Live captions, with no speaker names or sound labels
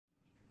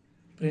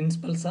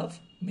Principles of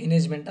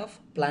management of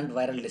plant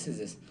viral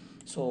diseases.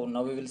 So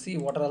now we will see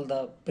what are all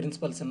the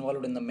principles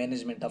involved in the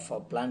management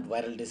of plant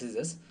viral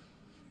diseases.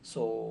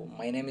 So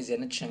my name is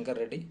N.H. Shankar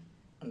Reddy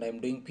and I am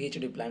doing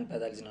PhD plant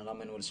pathology in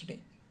Alama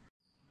University.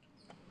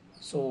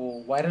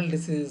 So viral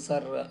diseases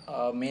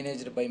are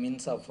managed by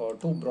means of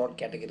two broad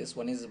categories.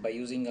 One is by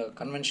using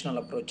conventional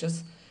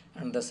approaches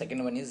and the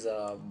second one is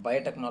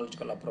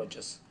biotechnological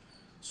approaches.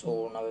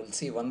 So now we will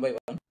see one by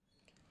one.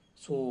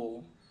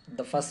 So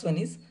the first one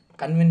is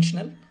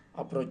conventional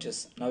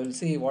approaches. Now we'll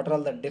see what are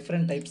all the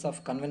different types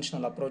of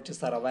conventional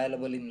approaches are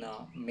available in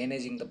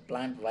managing the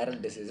plant viral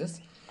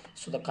diseases.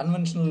 So the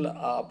conventional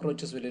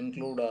approaches will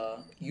include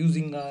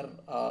using or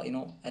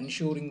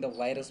ensuring the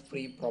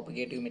virus-free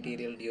propagative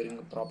material during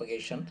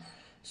propagation.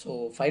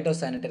 So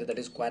phytosanitary, that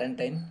is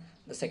quarantine.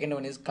 The second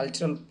one is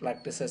cultural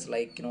practices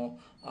like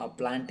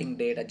planting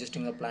date,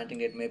 adjusting the planting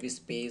date, maybe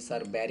space or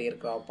barrier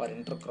crop or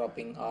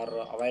intercropping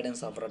or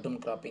avoidance of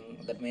ratoon cropping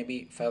that may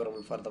be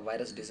favorable for the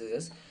virus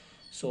diseases.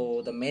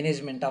 So the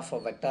management of a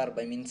vector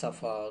by means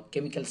of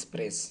chemical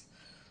sprays.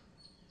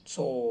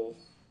 So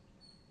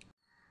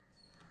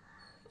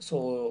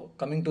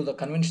coming to the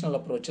conventional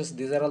approaches,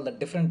 these are all the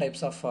different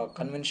types of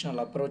conventional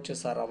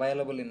approaches are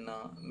available in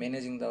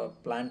managing the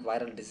plant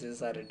viral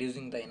diseases or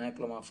reducing the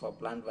inoculum of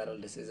plant viral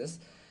diseases.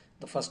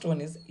 The first one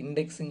is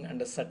indexing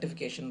and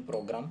certification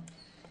program.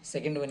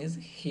 Second one is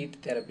heat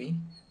therapy.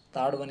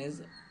 Third one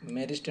is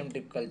Meristem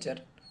Tip Culture.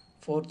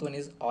 Fourth one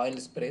is oil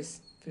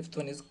sprays. Fifth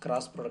one is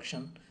cross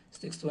production.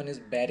 Sixth one is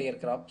barrier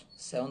crops.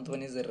 Seventh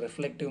one is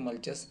reflective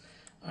mulches,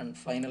 and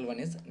final one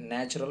is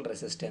natural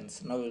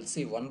resistance. Now we will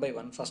see one by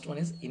one. First one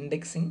is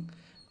indexing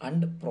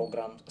and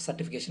programs,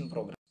 certification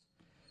program.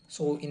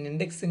 So in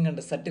indexing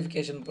and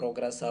certification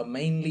progress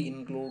mainly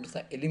includes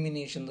the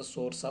elimination the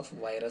source of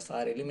virus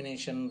or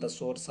elimination the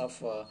source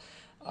of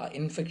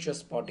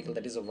infectious particle,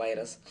 that is a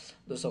virus.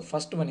 So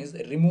first one is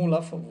removal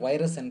of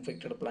virus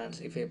infected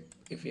plants. If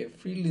a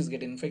field is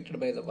get infected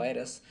by the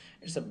virus,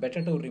 it's a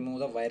better to remove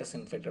the virus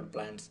infected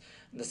plants.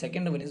 The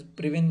second one is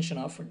prevention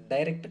of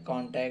direct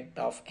contact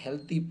of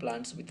healthy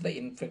plants with the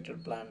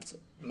infected plants.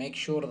 Make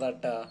sure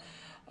that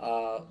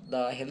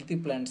the healthy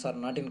plants are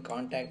not in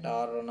contact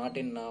or not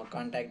in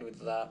contact with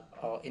the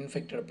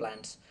infected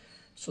plants.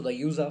 So the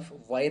use of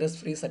virus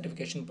free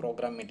certification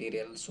program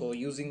material, so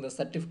using the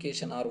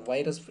certification or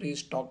virus free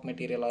stock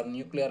material or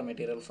nuclear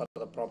material for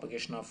the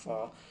propagation of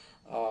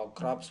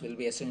crops will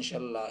be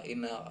essential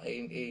in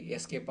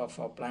escape of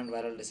plant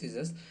viral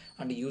diseases.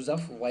 And use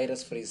of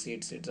virus free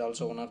seeds, it's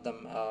also one of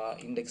them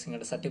indexing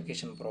and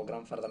certification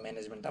program for the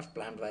management of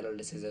plant viral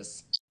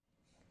diseases.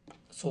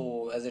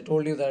 So as I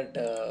told you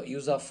that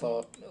use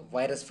of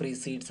virus-free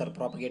seeds or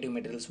propagative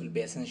materials will be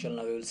essential.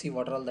 Now we will see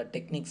what are all the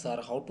techniques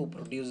are how to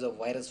produce the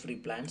virus-free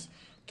plants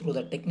through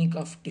the technique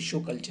of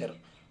tissue culture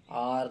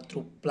or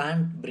through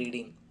plant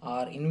breeding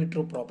or in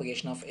vitro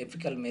propagation of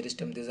apical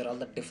meristem. These are all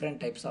the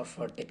different types of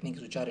techniques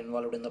which are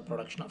involved in the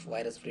production of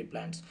virus-free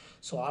plants.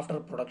 So after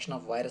production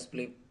of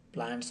virus-free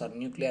plants or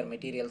nuclear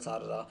materials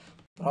or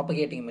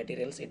propagating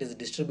materials, it is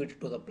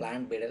distributed to the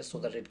plant breeders so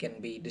that it can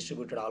be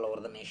distributed all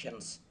over the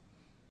nations.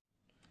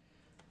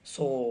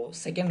 So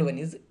second one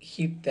is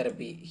heat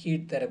therapy.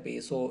 Heat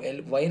therapy. So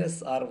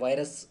virus or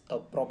virus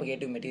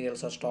propagative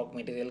materials or stock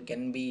material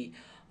can be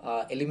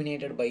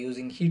eliminated by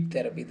using heat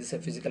therapy. This is a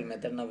physical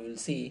method. Now we will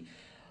see.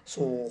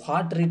 So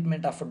hard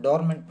treatment of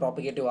dormant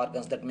propagative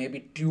organs, that may be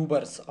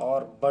tubers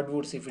or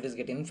budwoods, if it is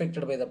get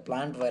infected by the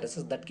plant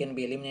viruses, that can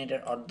be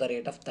eliminated at the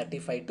rate of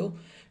 35 to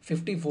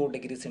 54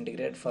 degrees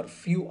centigrade for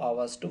few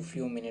hours to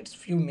few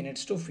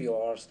minutes to few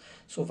hours.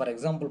 So for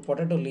example,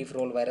 potato leaf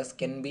roll virus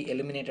can be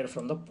eliminated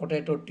from the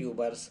potato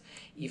tubers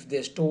if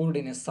they stored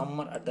in a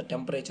summer at the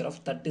temperature of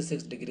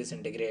 36 degrees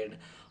centigrade.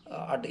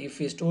 If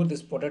we store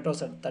these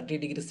potatoes at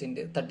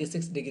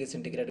 36 degrees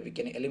centigrade, we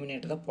can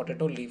eliminate the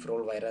potato leaf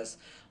roll virus.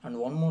 And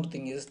one more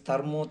thing is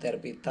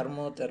thermotherapy.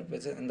 Thermotherapy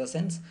is in the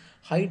sense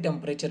high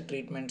temperature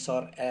treatments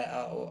are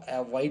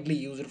widely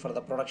used for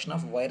the production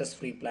of virus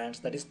free plants,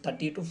 that is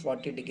 30 to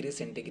 40 degrees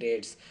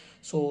centigrades.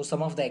 So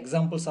some of the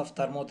examples of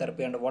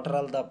thermotherapy and what are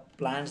all the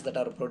plants that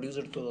are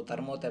produced through the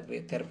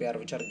thermotherapy are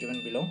which are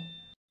given below.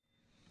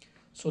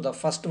 So the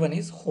first one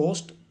is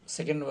host,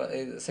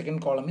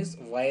 second column is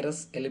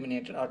virus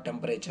eliminated or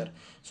temperature.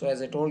 So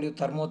as I told you,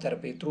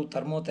 through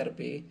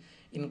thermotherapy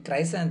in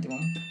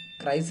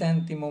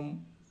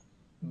chrysanthemum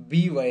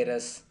B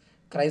virus,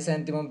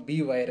 chrysanthemum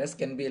B virus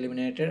can be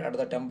eliminated at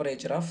the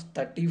temperature of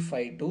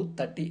 35 to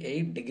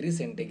 38 degrees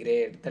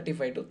centigrade,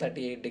 35 to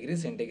 38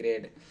 degrees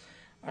centigrade.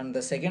 And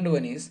the second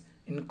one is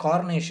in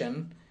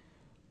carnation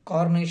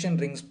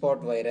ring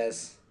spot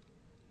virus,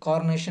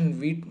 Carnation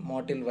wheat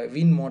mottle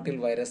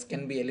virus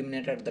can be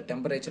eliminated at the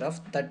temperature of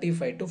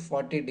 35 to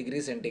 40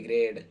 degrees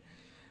centigrade.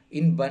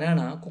 In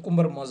banana,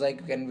 cucumber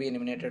mosaic can be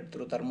eliminated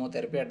through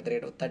thermotherapy at the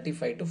rate of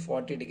 35 to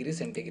 40 degrees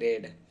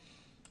centigrade.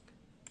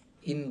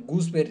 In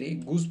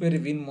gooseberry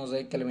bean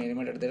mosaic can be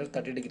eliminated at the rate of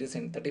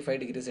 35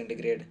 degrees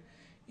centigrade.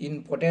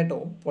 In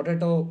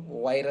potato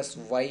virus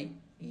Y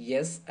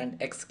S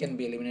and X can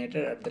be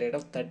eliminated at the rate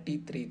of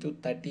 33 to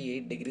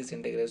 38 degrees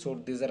centigrade.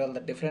 So these are all the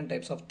different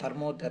types of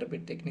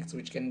thermotherapy techniques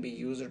which can be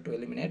used to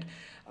eliminate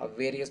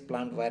various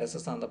plant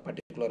viruses on the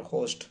particular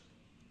host.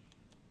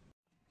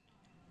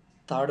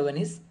 Third one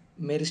is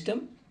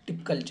Meristem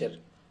Tip Culture.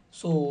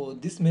 So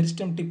this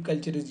Meristem Tip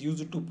Culture is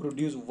used to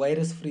produce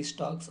virus-free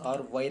stocks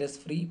or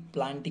virus-free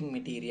planting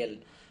material.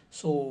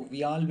 So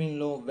we all will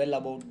know well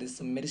about this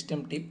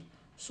Meristem tip.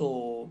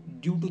 So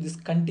due to this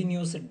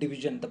continuous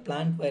division, the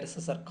plant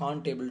viruses are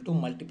can't able to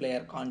multiply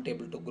or can't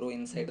able to grow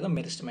inside the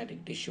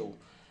meristematic tissue.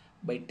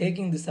 By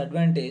taking this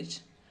advantage,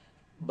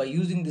 by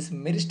using this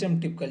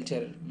meristem tip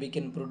culture, we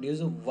can produce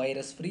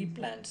virus free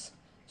plants.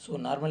 So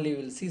normally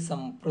we will see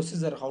some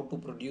procedure how to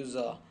produce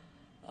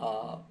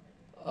uh,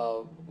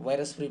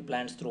 virus free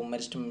plants through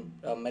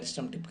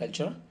meristem tip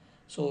culture.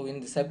 So in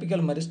the typical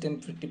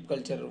meristem tip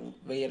culture,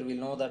 where we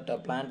know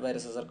that plant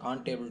viruses are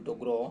can't able to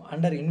grow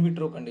under in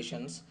vitro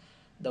conditions,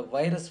 the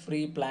virus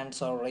free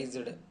plants are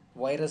raised.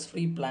 Virus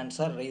free plants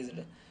are raised.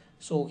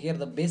 So here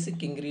the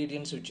basic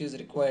ingredients which is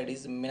required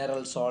is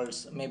mineral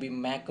salts, maybe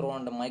macro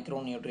and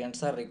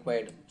micronutrients are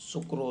required,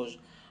 sucrose,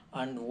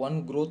 and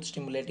one growth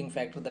stimulating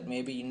factor that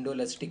may be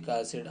indolestic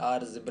acid or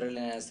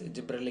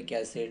gibberellic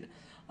acid,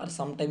 or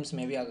sometimes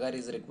maybe agar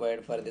is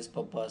required for this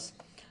purpose.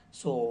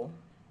 So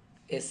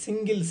a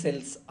single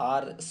cells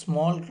are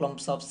small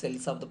clumps of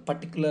cells of the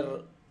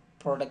particular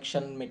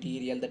production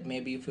material, that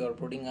maybe if you are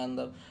putting on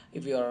the,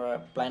 if you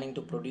are planning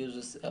to produce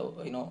this,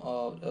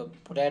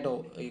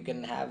 potato, you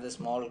can have the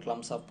small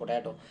clumps of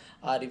potato,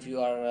 or if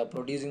you are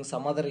producing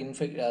some other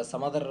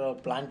some other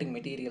planting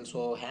material,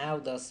 so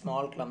have the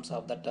small clumps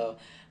of that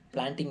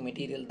planting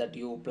material that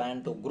you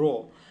plan to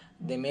grow.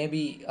 They may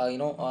be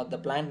the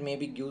plant may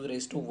be gives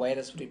rise to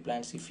virus free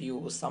plants. If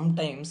you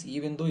sometimes,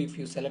 even though if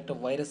you select a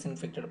virus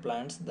infected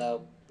plants,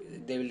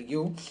 they will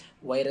give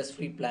virus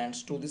free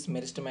plants to this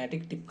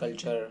meristematic tip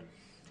culture.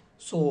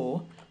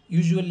 So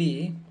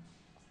usually,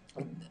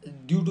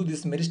 due to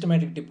this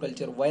meristematic tip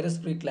culture, virus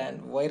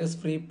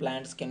free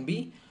plants can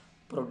be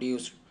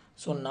produced.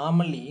 So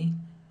normally,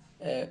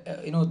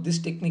 this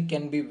technique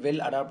can be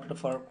well adapted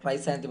for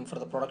chrysanthemum, for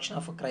the production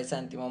of a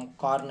chrysanthemum,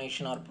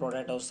 carnation, or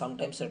potato.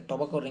 Sometimes a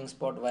tobacco ring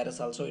spot virus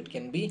also it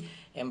can be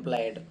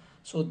employed.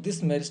 So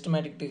this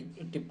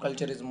meristematic tip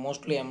culture is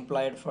mostly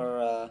employed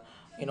for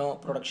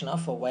production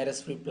of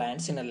virus free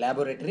plants in a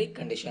laboratory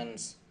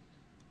conditions.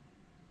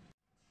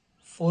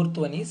 Fourth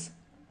one is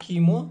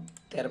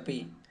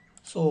chemotherapy.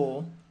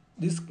 So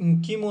this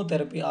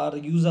chemotherapy or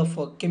use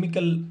of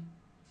chemical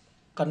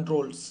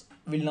controls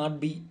will not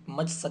be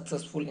much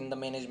successful in the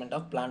management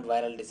of plant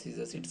viral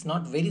diseases. It's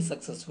not very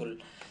successful.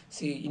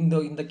 See, in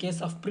the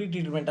case of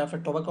pre-treatment of a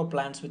tobacco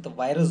plants with a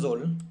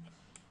virusol,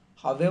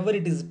 however,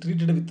 it is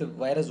treated with the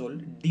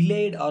virusol,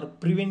 delayed or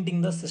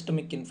preventing the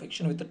systemic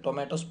infection with the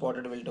tomato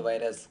spotted wilt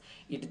virus.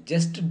 It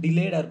just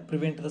delayed or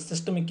prevent the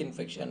systemic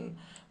infection,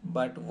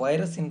 but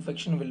virus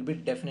infection will be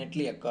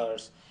definitely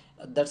occurs.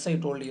 That's I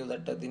told you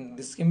that in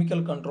this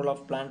chemical control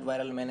of plant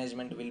viral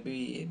management will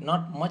be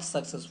not much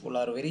successful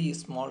or very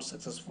small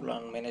successful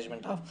on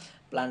management of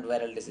plant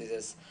viral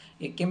diseases.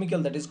 A chemical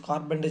that is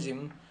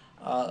carbendazim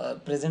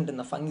present in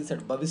the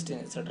fungicide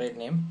Bubistin, it's a trade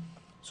name,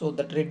 so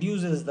that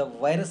reduces the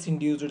virus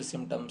induced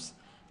symptoms,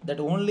 that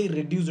only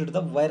reduced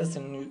the virus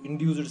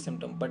induced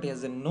symptom, but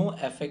has no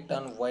effect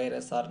on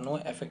virus or no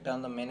effect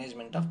on the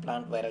management of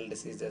plant viral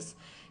diseases.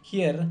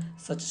 Here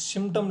such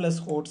symptomless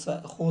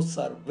hosts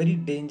are very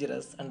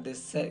dangerous, and they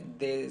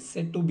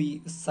said to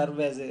be serve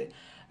as a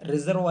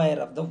reservoir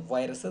of the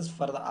viruses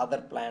for the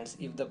other plants.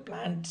 If the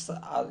plants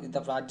if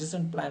the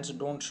adjacent plants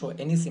don't show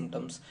any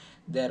symptoms,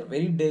 they are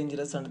very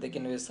dangerous, and they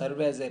can serve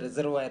as a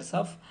reservoirs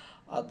of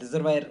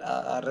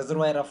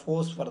reservoir of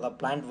host for the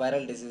plant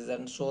viral disease,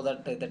 and so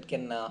that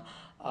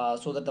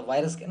so that the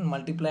virus can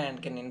multiply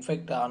and can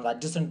infect on the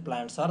adjacent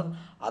plants or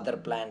other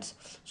plants.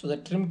 So the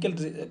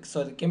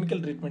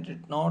chemical treatment is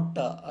not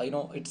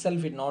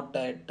itself is not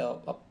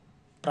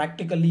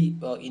practically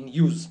in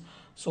use.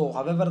 So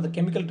however, the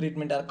chemical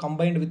treatment are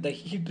combined with the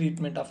heat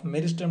treatment of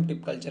meristem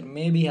tip culture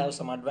maybe have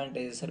some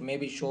advantages, or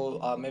maybe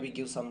show maybe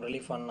give some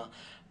relief on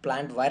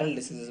plant viral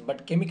diseases,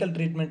 but chemical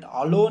treatment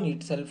alone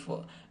itself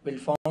will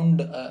found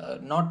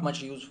not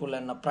much useful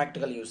and a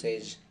practical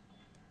usage.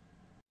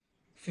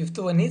 Fifth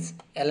one is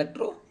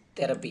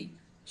electrotherapy.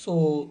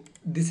 So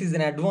this is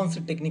an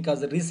advanced technique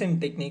as a recent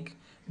technique.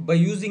 By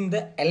using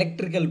the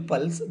electrical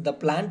pulse, the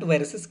plant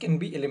viruses can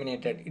be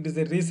eliminated. It is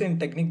a recent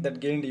technique that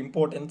gained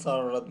importance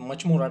or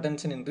much more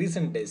attention in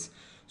recent days.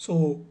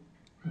 So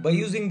by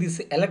using this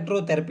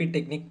electrotherapy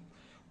technique,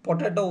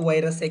 potato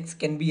virus X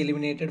can be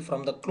eliminated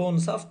from the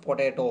clones of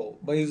potato.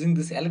 By using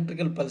this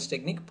electrical pulse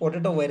technique,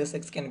 potato virus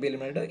X can be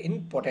eliminated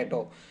in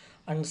potato.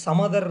 And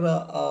some other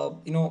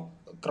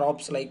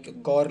crops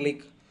like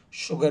garlic,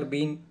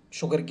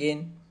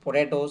 sugarcane,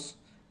 potatoes,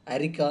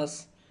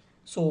 arepas.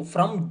 So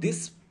from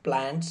these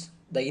plants,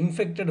 the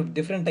infected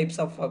different types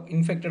of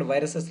infected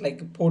viruses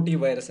like poti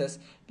viruses,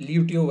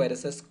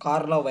 luteoviruses,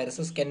 carla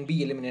viruses can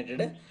be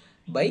eliminated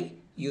by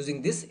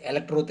using this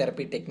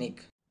electrotherapy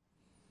technique.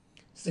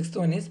 Sixth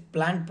one is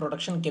plant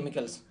protection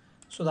chemicals.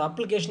 So the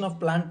application of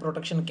plant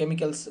protection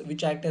chemicals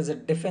which act as a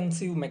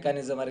defensive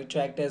mechanism or which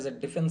act as a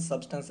defense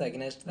substance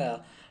against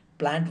the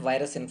plant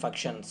virus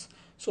infections.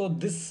 So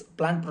this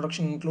plant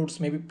protection includes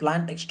maybe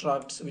plant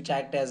extracts which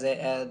act as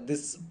a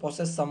this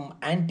possess some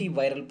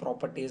antiviral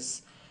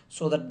properties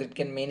so that it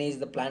can manage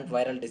the plant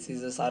viral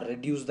diseases or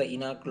reduce the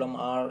inoculum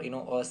or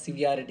or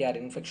severity or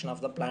infection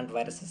of the plant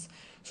viruses.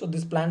 So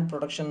this plant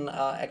protection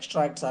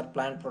extracts or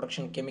plant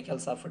protection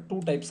chemicals are for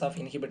two types of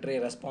inhibitory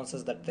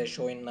responses that they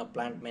show in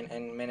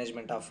and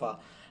management of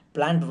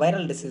plant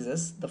viral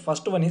diseases. The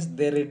first one is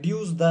they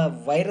reduce the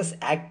virus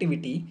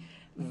activity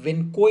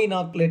when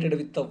co-inoculated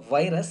with the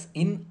virus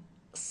in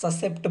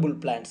susceptible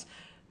plants.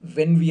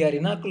 When we are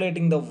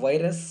inoculating the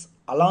virus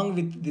along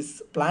with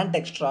this plant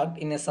extract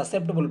in a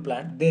susceptible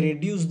plant, they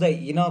reduce the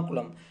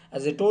inoculum.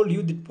 As I told you,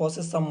 it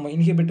possesses some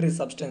inhibitory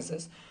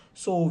substances.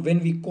 So when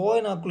we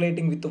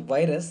co-inoculating with the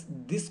virus,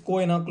 this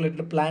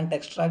co-inoculated plant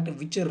extract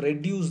which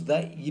reduce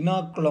the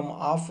inoculum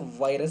of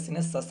virus in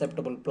a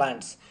susceptible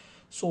plants.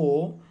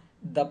 So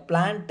the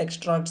plant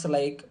extracts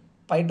like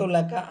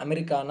Phytolacca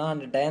americana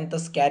and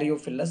Dianthus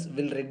caryophyllus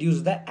will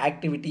reduce the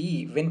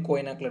activity when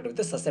co-inoculated with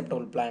the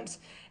susceptible plants.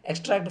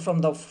 Extract from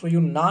the few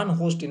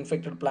non-host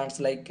infected plants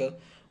like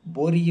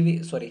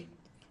Boravia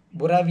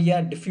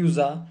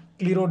diffusa,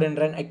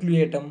 Clerodendron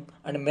equiatum,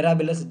 and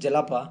Mirabilis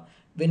jalapa.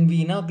 When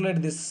we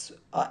inoculate this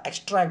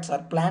extracts or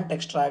plant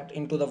extract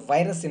into the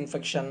virus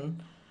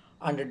infection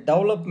and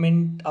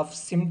development of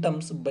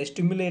symptoms by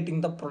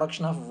stimulating the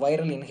production of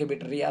viral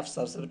inhibitory of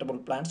susceptible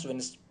plants when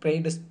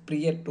sprayed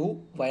prior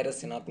to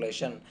virus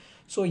inoculation.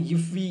 So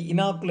if we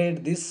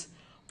inoculate this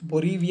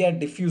Borevia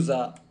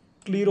diffusa,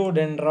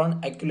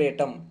 Clerodendron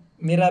equilatum,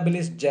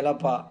 Mirabilis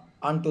jalapa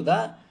onto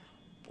the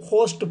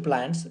host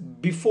plants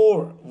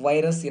before the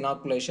virus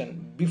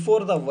inoculation,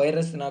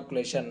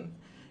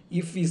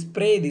 if we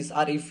spray this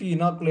or if we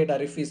inoculate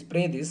or if we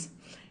spray this,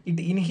 it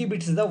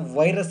inhibits the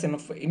virus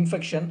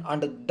infection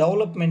and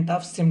development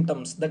of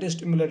symptoms that is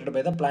stimulated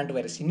by the plant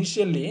virus.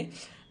 Initially,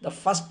 the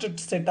first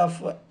set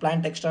of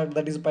plant extract,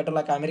 that is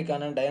Phytolacca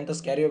americana and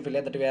Dianthus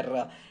caryophylla, that we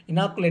are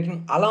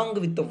inoculating along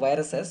with the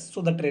viruses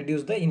so that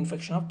reduce the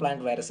infection of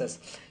plant viruses.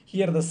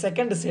 Here the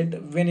second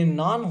set, when in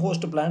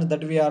non-host plants,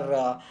 that we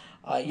are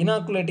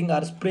inoculating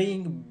or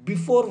spraying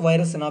before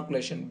virus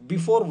inoculation.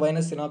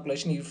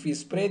 If we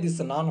spray this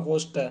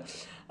non-host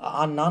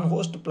on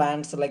non-host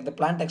plants like the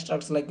plant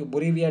extracts like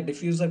Borevia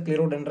diffusa,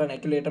 Clerodendron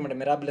equilatum,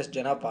 and Mirabilis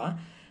janapa,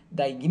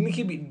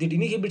 it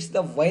inhibits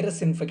the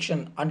virus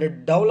infection and the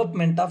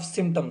development of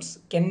symptoms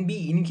can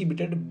be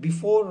inhibited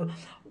before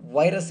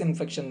virus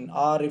infection,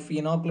 or if we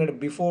inoculate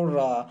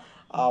before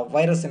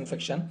virus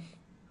infection.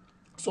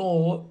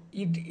 So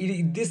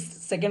this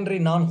secondary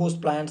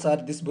non-host plants or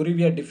this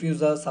Borevia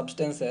diffusa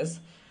substances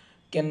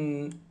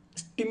can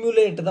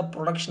stimulate the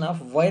production of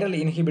viral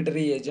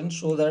inhibitory agents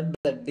so that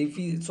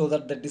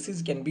the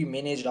disease can be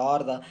managed, or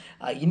the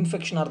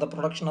infection or the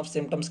production of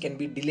symptoms can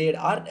be delayed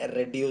or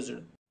reduced.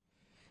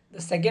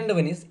 The second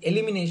one is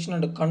elimination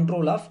and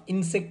control of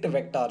insect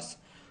vectors.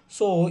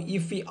 So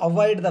if we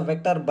avoid the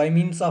vector by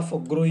means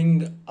of growing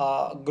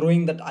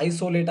that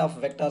isolate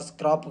of vectors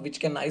crop which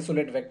can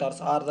isolate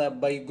vectors, or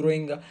by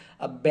growing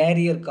a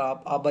barrier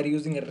crop, or by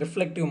using a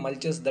reflective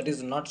mulches that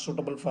is not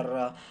suitable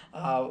for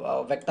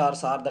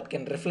vectors or that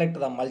can reflect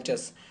the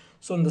mulches.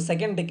 So in the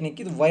second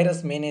technique is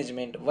vector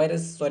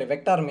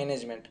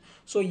management.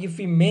 So if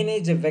we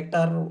manage a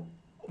vector,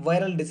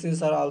 viral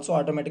diseases are also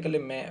automatically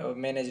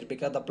managed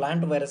because the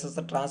plant viruses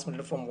are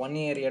transmitted from one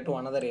area to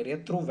another area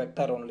through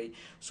vector only.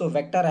 So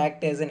vector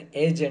act as an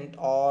agent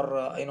or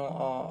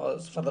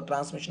for the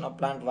transmission of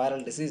plant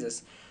viral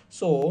diseases.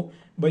 So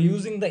by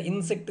using the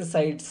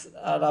insecticides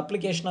or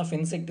application of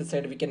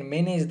insecticide, we can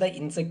manage the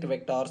insect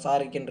vectors, or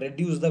we can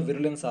reduce the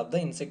virulence of the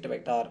insect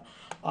vector,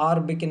 or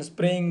we can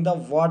spraying the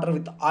water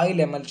with oil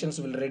emulsions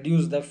will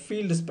reduce the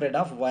field spread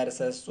of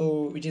viruses,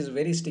 so which is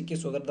very sticky,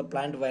 so that the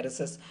plant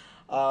viruses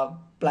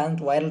plant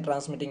viral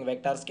transmitting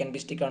vectors can be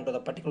stick onto the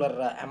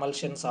particular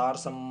emulsions or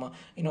some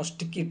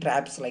sticky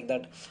traps like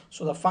that.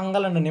 So the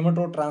fungal and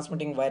nematode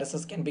transmitting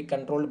viruses can be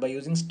controlled by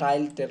using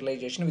style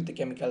sterilization with the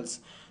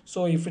chemicals.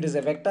 So if it is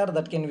a vector,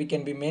 that we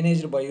can be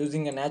managed by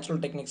using a natural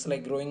techniques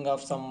like growing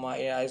of some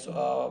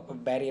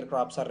barrier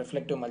crops or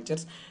reflective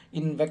mulches.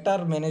 In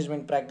vector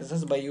management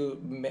practices,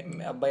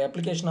 by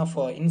application of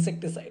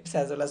insecticides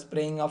as well as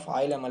spraying of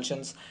oil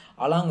emulsions,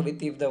 along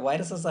with if the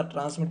viruses are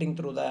transmitting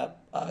through the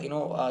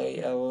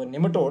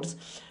nematodes,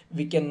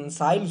 we can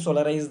soil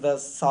solarize the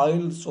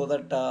soil so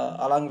that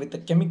along with the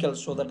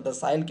chemicals, so that the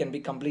soil can be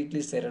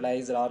completely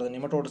sterilized, or the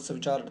nematodes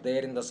which are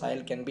there in the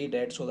soil can be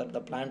dead, so that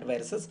the plant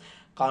viruses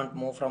can't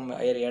move from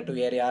area to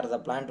area, or the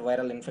plant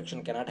viral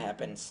infection cannot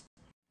happen.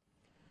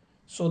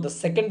 So the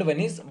second one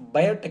is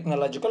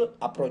biotechnological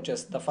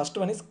approaches. The first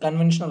one is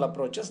conventional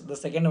approaches. The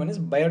second one is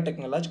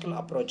biotechnological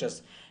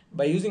approaches.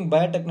 By using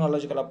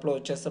biotechnological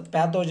approaches,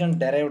 pathogen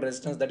derived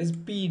resistance, that is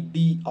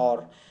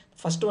PDR.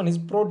 First one is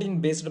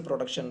protein based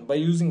production. By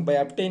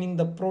obtaining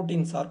the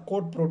proteins or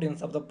code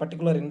proteins of the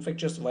particular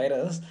infectious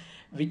virus,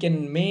 we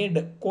can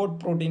made code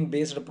protein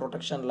based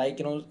protection, like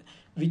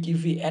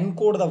if we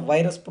encode the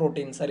virus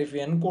proteins, or if we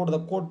encode the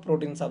code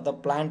proteins of the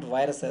plant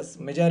viruses,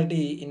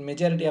 majority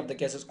of the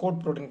cases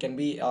code protein can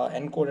be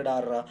encoded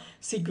or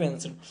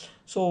sequenced.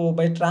 So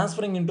by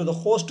transferring into the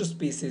host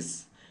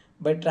species,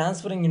 the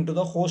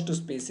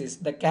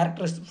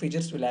characteristic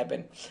features will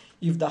happen.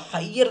 If the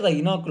higher the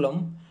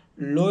inoculum,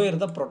 lower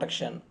the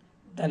protection.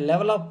 The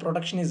level of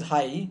protection is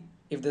high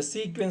if the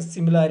sequence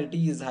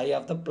similarity is high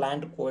of the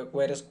plant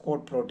virus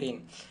code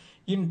protein.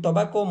 In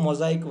tobacco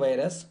mosaic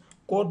virus,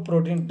 code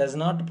protein does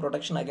not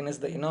protection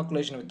against the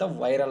inoculation with the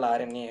viral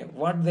RNA.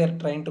 What they are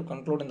trying to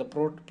conclude in the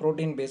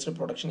protein based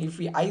protection, if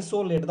we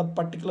isolate the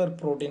particular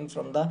protein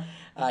from the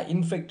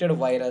infected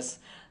virus,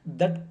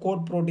 that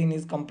code protein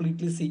is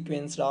completely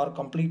sequenced or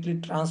completely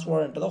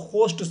transferred into the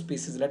host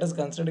species. Let us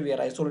consider we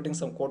are isolating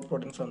some code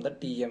protein from the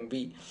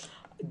TMV.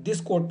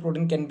 This code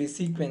protein can be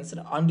sequenced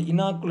and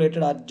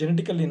inoculated or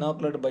genetically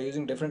inoculated by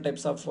using different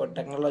types of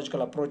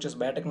technological approaches,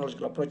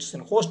 biotechnological approaches in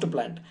host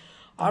plant.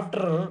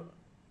 After,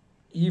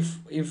 if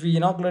we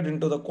inoculate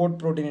into the code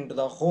protein into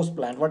the host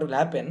plant, what will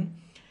happen?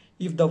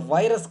 If the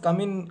virus come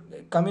in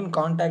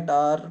contact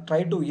or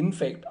try to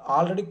infect,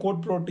 already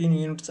code protein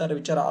units are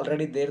which are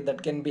already there,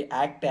 that can be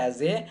act as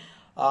a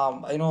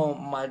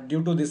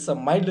due to this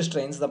mild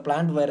strains, the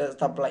plant virus,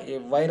 the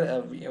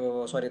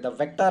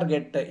vector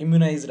get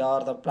immunized,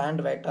 or the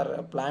plant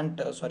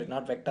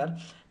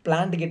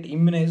get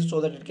immunized, so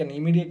that it can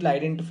immediately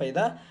identify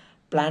the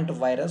plant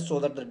virus, so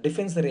that the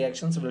defense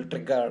reactions will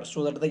trigger,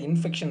 so that the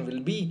infection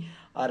will be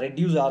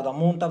reduced, or the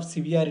amount of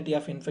severity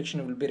of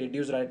infection will be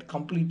reduced, right? It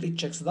completely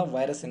checks the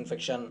virus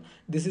infection.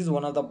 This is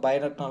one of the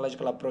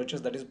biotechnological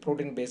approaches, that is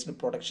protein based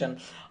protection.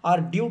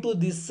 Or due to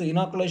this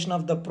inoculation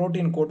of the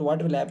protein coat,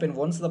 what will happen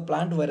once the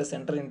plant virus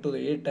enter into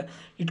it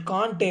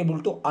can't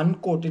able to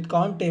uncoat, it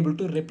can't able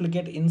to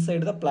replicate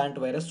inside the plant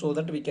virus, so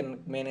that we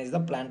can manage the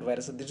plant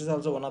virus. This is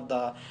also one of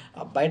the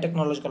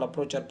biotechnological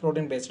approach or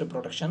protein based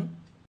protection.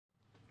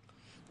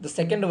 The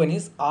second one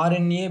is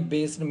RNA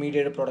based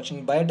mediated production.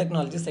 In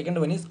biotechnology, second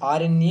one is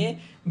RNA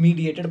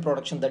mediated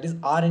production. That is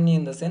RNA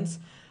in the sense,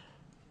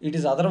 it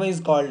is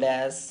otherwise called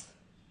as,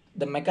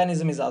 the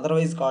mechanism is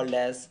otherwise called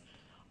as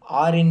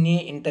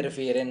RNA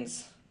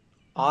interference.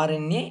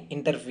 RNA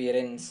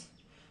interference.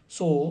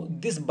 So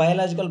this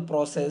biological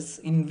process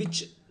in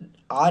which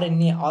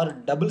RNA or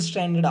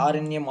double-stranded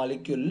RNA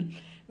molecule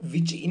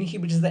which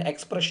inhibits the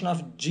expression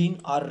of gene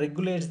or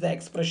regulates the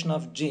expression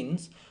of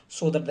genes,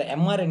 so that the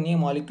mRNA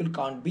molecule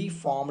can't be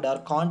formed or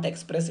can't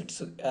express it,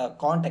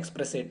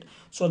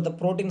 so the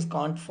proteins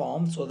can't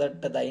form, so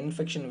that the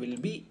infection will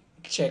be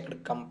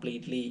checked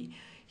completely.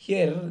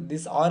 Here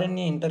this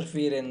RNA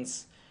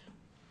interference,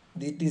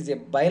 it is a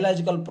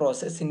biological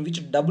process in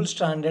which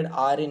double-stranded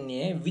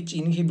RNA which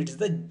inhibits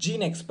the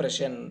gene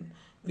expression,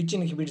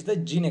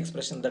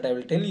 that I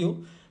will tell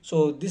you.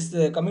 So this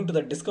coming to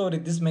the discovery,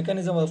 this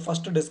mechanism was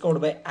first discovered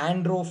by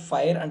Andrew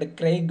Fire and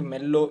Craig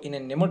Mello in a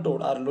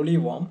nematode or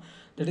lollyworm,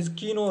 that is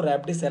Kino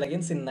rhabdis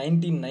elegans, in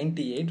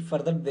 1998.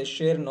 Further, they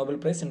share Nobel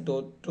Prize in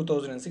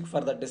 2006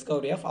 for the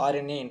discovery of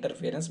RNA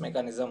interference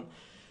mechanism.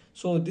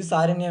 So this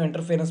RNA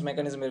interference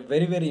mechanism is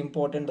very very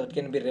important, that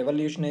can be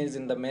revolutionized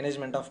in the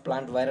management of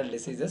plant viral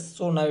diseases.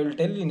 So now I will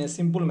tell you in a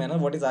simple manner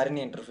what is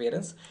RNA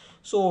interference.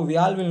 So we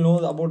all will know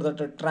about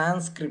that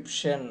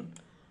transcription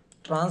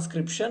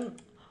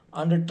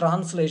and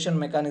translation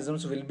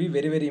mechanisms will be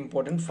very very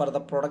important for the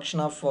production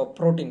of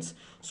proteins.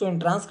 So in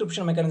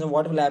transcription mechanism,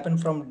 what will happen?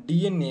 From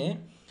DNA,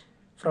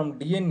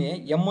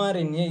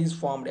 mRNA is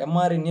formed.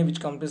 mRNA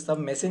which consists of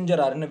messenger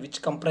RNA,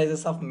 which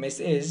comprises of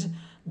message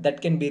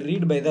that can be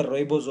read by the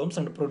ribosomes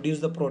and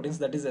produce the proteins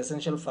that is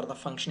essential for the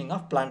functioning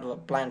of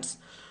plants.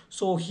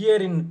 So here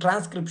in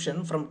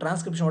transcription, from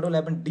transcription what will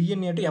happen?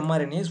 DNA to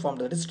mRNA is formed,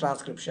 that is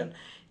transcription.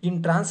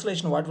 In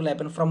translation, what will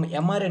happen? From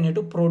mRNA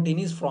to protein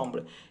is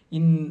formed.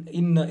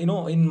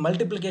 In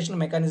multiplication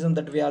mechanism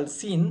that we all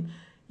seen,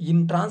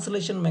 in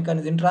transcription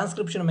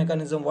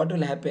mechanism, what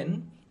will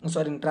happen?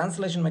 Sorry, in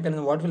translation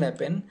mechanism, what will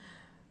happen?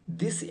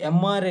 This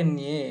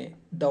mRNA,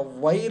 the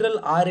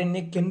viral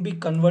RNA can be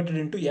converted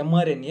into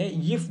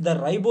mRNA if the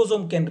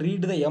ribosome can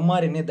read the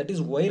mRNA, that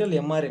is viral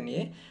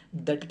mRNA,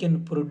 that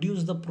can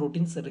produce the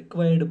proteins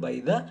required by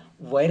the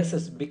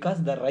viruses,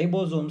 because the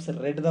ribosomes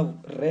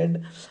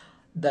read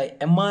the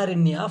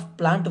mRNA of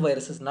plant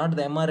viruses, not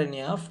the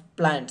mRNA of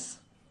plants.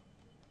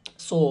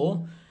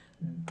 So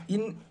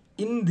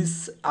in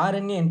this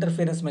RNA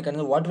interference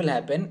mechanism, what will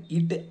happen?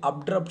 It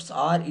abrupts,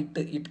 or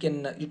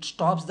it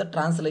stops the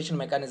translation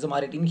mechanism,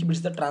 or it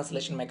inhibits the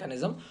translation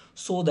mechanism,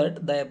 so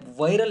that the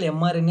viral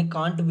mRNA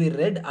can't be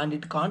read and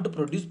it can't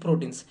produce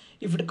proteins.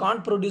 If it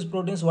can't produce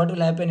proteins, what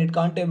will happen? It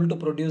can't able to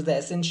produce the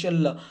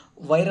essential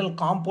viral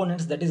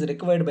components that is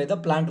required by the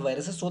plant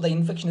viruses, so the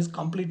infection is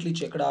completely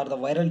checked, or the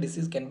viral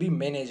disease can be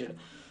managed.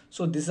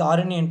 So this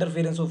RNA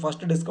interference was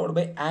first discovered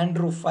by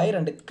Andrew Fire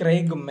and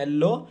Craig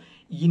Mello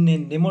in a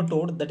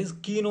nematode, that is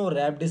Kino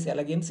rhabdis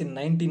elegans, in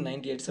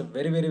 1998. It's a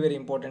very very very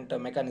important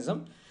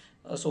mechanism.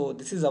 So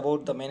this is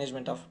about the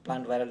management of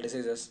plant viral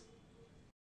diseases.